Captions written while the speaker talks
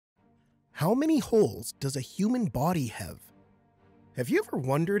How many holes does a human body have? Have you ever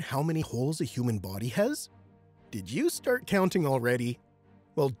wondered how many holes a human body has? Did you start counting already?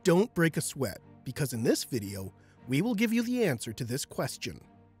 Well, don't break a sweat, because in this video, we will give you the answer to this question.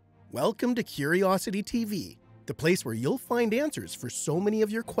 Welcome to Curiosity TV, the place where you'll find answers for so many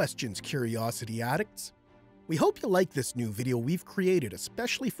of your questions, Curiosity Addicts. We hope you like this new video we've created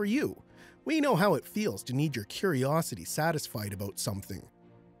especially for you. We know how it feels to need your curiosity satisfied about something.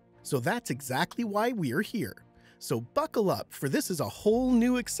 So that's exactly why we're here. So buckle up, for this is a whole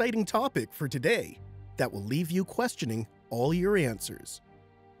new exciting topic for today that will leave you questioning all your answers.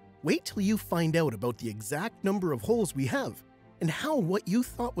 Wait till you find out about the exact number of holes we have, and how what you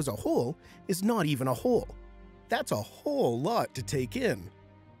thought was a hole is not even a hole. That's a whole lot to take in.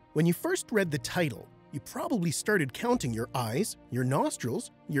 When you first read the title, you probably started counting your eyes, your nostrils,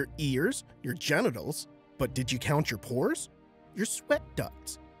 your ears, your genitals, but did you count your pores, your sweat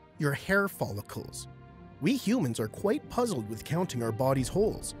ducts, your hair follicles? We humans are quite puzzled with counting our body's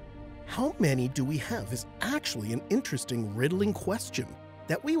holes. How many do we have is actually an interesting riddling question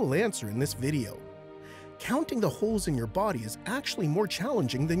that we will answer in this video. Counting the holes in your body is actually more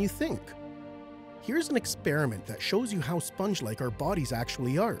challenging than you think. Here's an experiment that shows you how sponge-like our bodies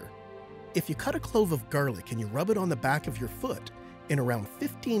actually are. If you cut a clove of garlic and you rub it on the back of your foot, in around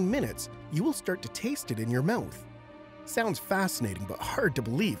 15 minutes, you will start to taste it in your mouth. Sounds fascinating but hard to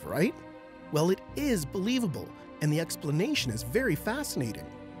believe, right? Well, it is believable, and the explanation is very fascinating.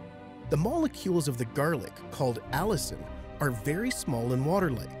 The molecules of the garlic, called allicin, are very small and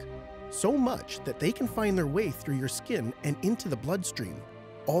water-like, so much that they can find their way through your skin and into the bloodstream,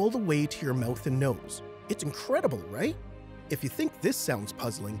 all the way to your mouth and nose. It's incredible, right? If you think this sounds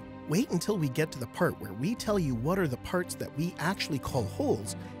puzzling, wait until we get to the part where we tell you what are the parts that we actually call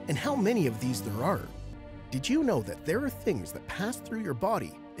holes and how many of these there are. Did you know that there are things that pass through your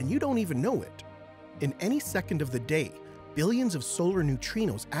body and you don't even know it? In any second of the day, billions of solar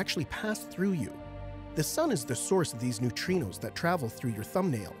neutrinos actually pass through you. The sun is the source of these neutrinos that travel through your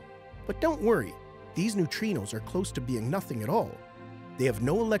thumbnail. But don't worry, these neutrinos are close to being nothing at all. They have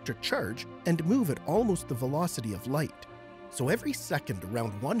no electric charge and move at almost the velocity of light. So every second,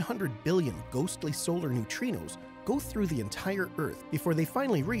 around 100 billion ghostly solar neutrinos go through the entire Earth before they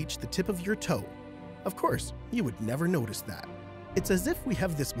finally reach the tip of your toe. Of course, you would never notice that. It's as if we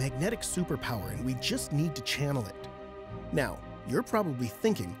have this magnetic superpower and we just need to channel it. Now, you're probably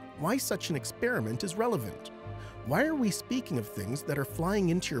thinking why such an experiment is relevant. Why are we speaking of things that are flying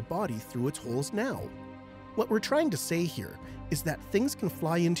into your body through its holes now? What we're trying to say here is that things can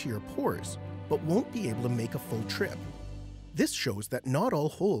fly into your pores, but won't be able to make a full trip. This shows that not all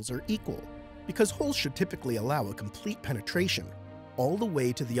holes are equal, because holes should typically allow a complete penetration, all the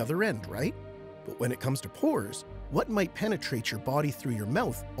way to the other end, right? But when it comes to pores, what might penetrate your body through your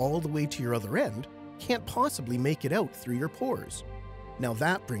mouth all the way to your other end can't possibly make it out through your pores. Now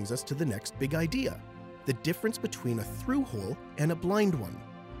that brings us to the next big idea, the difference between a through hole and a blind one.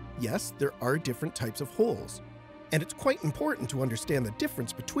 Yes, there are different types of holes, and it's quite important to understand the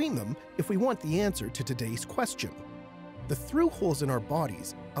difference between them if we want the answer to today's question. The through holes in our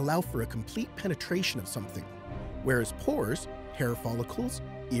bodies allow for a complete penetration of something, whereas pores, hair follicles,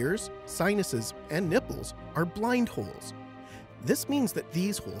 ears, sinuses, and nipples are blind holes. This means that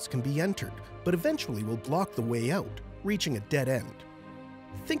these holes can be entered, but eventually will block the way out, reaching a dead end.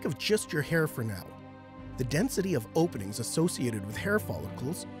 Think of just your hair for now. The density of openings associated with hair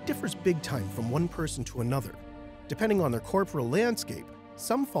follicles differs big time from one person to another. Depending on their corporal landscape,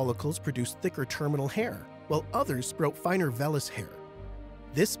 some follicles produce thicker terminal hair, while others sprout finer vellus hair.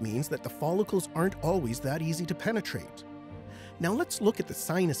 This means that the follicles aren't always that easy to penetrate. Now let's look at the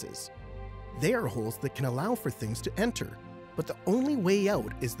sinuses. They are holes that can allow for things to enter, but the only way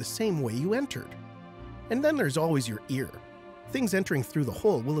out is the same way you entered. And then there's always your ear. Things entering through the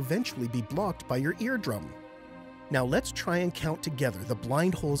hole will eventually be blocked by your eardrum. Now let's try and count together the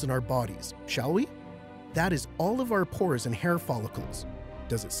blind holes in our bodies, shall we? That is all of our pores and hair follicles.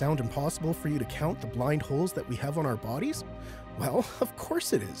 Does it sound impossible for you to count the blind holes that we have on our bodies? Well, of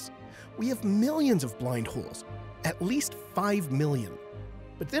course it is. We have millions of blind holes, at least 5 million.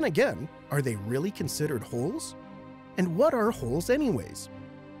 But then again, are they really considered holes? And what are holes anyways?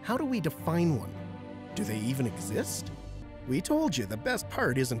 How do we define one? Do they even exist? We told you the best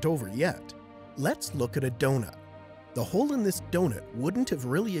part isn't over yet. Let's look at a donut. The hole in this donut wouldn't have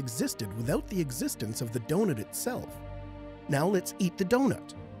really existed without the existence of the donut itself. Now let's eat the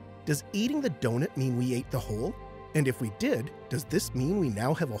donut. Does eating the donut mean we ate the hole? And if we did, does this mean we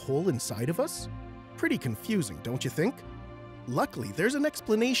now have a hole inside of us? Pretty confusing, don't you think? Luckily, there's an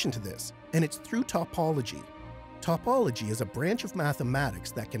explanation to this, and it's through topology. Topology is a branch of mathematics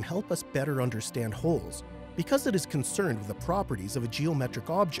that can help us better understand holes because it is concerned with the properties of a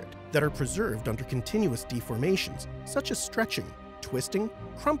geometric object that are preserved under continuous deformations such as stretching, twisting,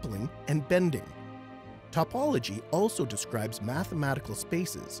 crumpling, and bending. Topology also describes mathematical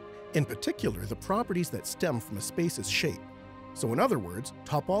spaces, in particular the properties that stem from a space's shape. So in other words,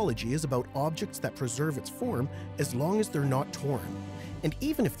 topology is about objects that preserve its form as long as they're not torn. And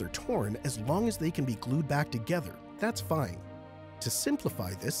even if they're torn, as long as they can be glued back together, that's fine. To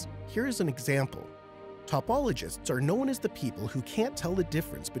simplify this, here is an example. Topologists are known as the people who can't tell the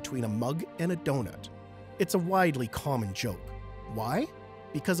difference between a mug and a donut. It's a widely common joke. Why?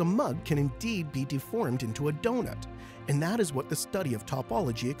 Because a mug can indeed be deformed into a donut, and that is what the study of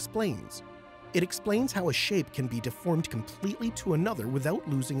topology explains. It explains how a shape can be deformed completely to another without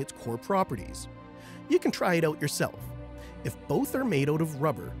losing its core properties. You can try it out yourself. If both are made out of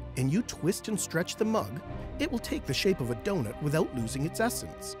rubber and you twist and stretch the mug, it will take the shape of a donut without losing its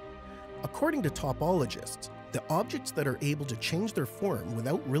essence. According to topologists, the objects that are able to change their form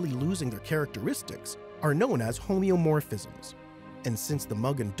without really losing their characteristics are known as homeomorphisms. And since the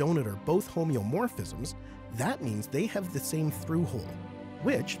mug and donut are both homeomorphisms, that means they have the same through hole,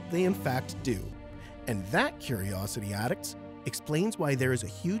 which they in fact do. And that, curiosity addicts, explains why there is a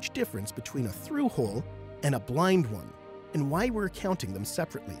huge difference between a through hole and a blind one, and why we're counting them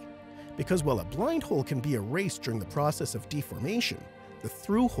separately. Because while a blind hole can be erased during the process of deformation, the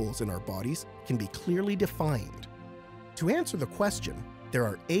through holes in our bodies can be clearly defined. To answer the question, there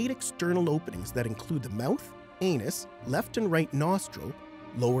are 8 external openings that include the mouth, anus, left and right nostril,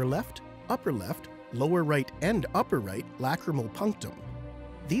 lower left, upper left, lower right and upper right lacrimal punctum.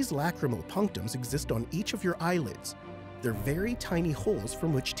 These lacrimal punctums exist on each of your eyelids. They're very tiny holes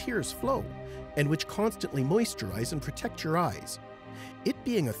from which tears flow, and which constantly moisturize and protect your eyes. It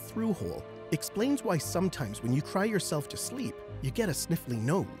being a through hole explains why sometimes when you cry yourself to sleep, you get a sniffly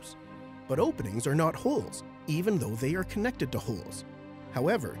nose. But openings are not holes, even though they are connected to holes.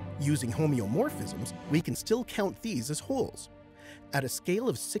 However, using homeomorphisms, we can still count these as holes. At a scale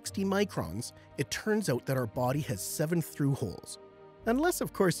of 60 microns, it turns out that our body has 7 through holes. Unless,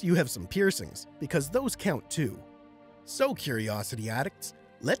 of course, you have some piercings, because those count too. So, curiosity addicts,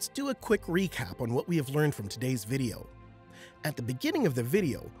 let's do a quick recap on what we have learned from today's video. At the beginning of the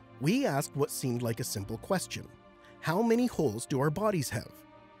video, we asked what seemed like a simple question. How many holes do our bodies have?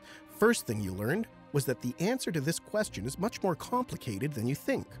 First thing you learned was that the answer to this question is much more complicated than you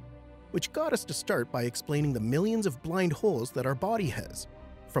think, which got us to start by explaining the millions of blind holes that our body has,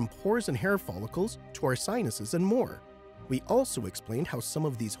 from pores and hair follicles to our sinuses and more. We also explained how some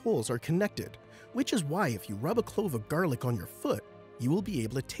of these holes are connected, which is why if you rub a clove of garlic on your foot, you will be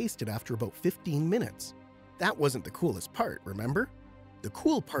able to taste it after about 15 minutes. That wasn't the coolest part, remember? The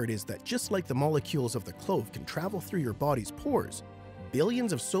cool part is that just like the molecules of the clove can travel through your body's pores,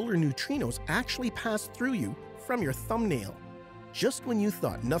 billions of solar neutrinos actually pass through you from your thumbnail. Just when you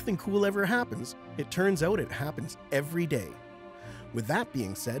thought nothing cool ever happens, it turns out it happens every day. With that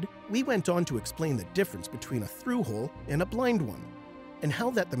being said, we went on to explain the difference between a through hole and a blind one, and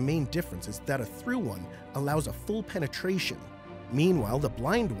how that the main difference is that a through one allows a full penetration, meanwhile the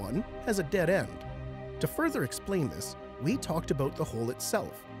blind one has a dead end. To further explain this, we talked about the hole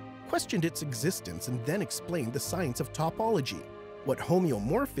itself, questioned its existence, and then explained the science of topology, what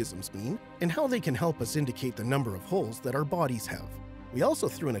homeomorphisms mean, and how they can help us indicate the number of holes that our bodies have. We also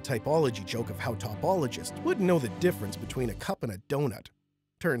threw in a typology joke of how topologists wouldn't know the difference between a cup and a donut.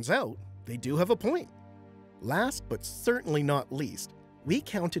 Turns out, they do have a point. Last but certainly not least, we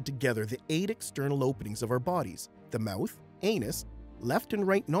counted together the 8 external openings of our bodies: the mouth, anus, left and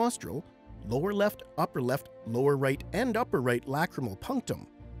right nostril, lower left, lower right, and upper right lacrimal punctum.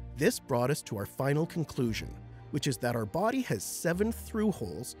 This brought us to our final conclusion, which is that our body has 7 through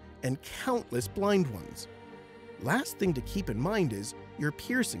holes and countless blind ones. Last thing to keep in mind is your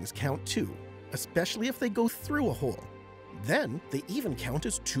piercings count too, especially if they go through a hole. Then they even count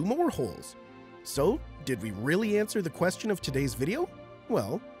as 2 more holes. So, did we really answer the question of today's video?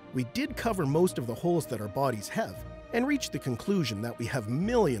 Well, we did cover most of the holes that our bodies have, and reached the conclusion that we have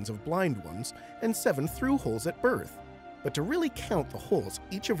millions of blind ones and 7 through holes at birth. But to really count the holes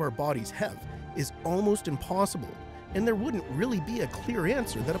each of our bodies have is almost impossible, and there wouldn't really be a clear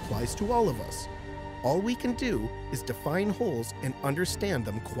answer that applies to all of us. All we can do is define holes and understand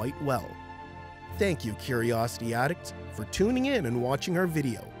them quite well. Thank you, curiosity addicts, for tuning in and watching our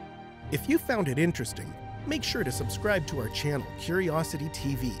video. If you found it interesting, make sure to subscribe to our channel, Curiosity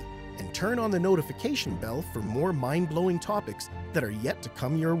TV, and turn on the notification bell for more mind-blowing topics that are yet to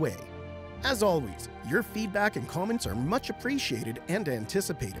come your way. As always, your feedback and comments are much appreciated and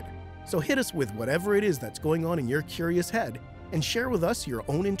anticipated. So hit us with whatever it is that's going on in your curious head and share with us your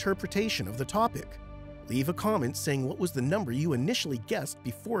own interpretation of the topic. Leave a comment saying what was the number you initially guessed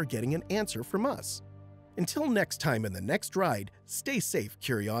before getting an answer from us. Until next time in the next ride, stay safe,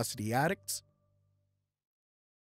 Curiosity Addicts.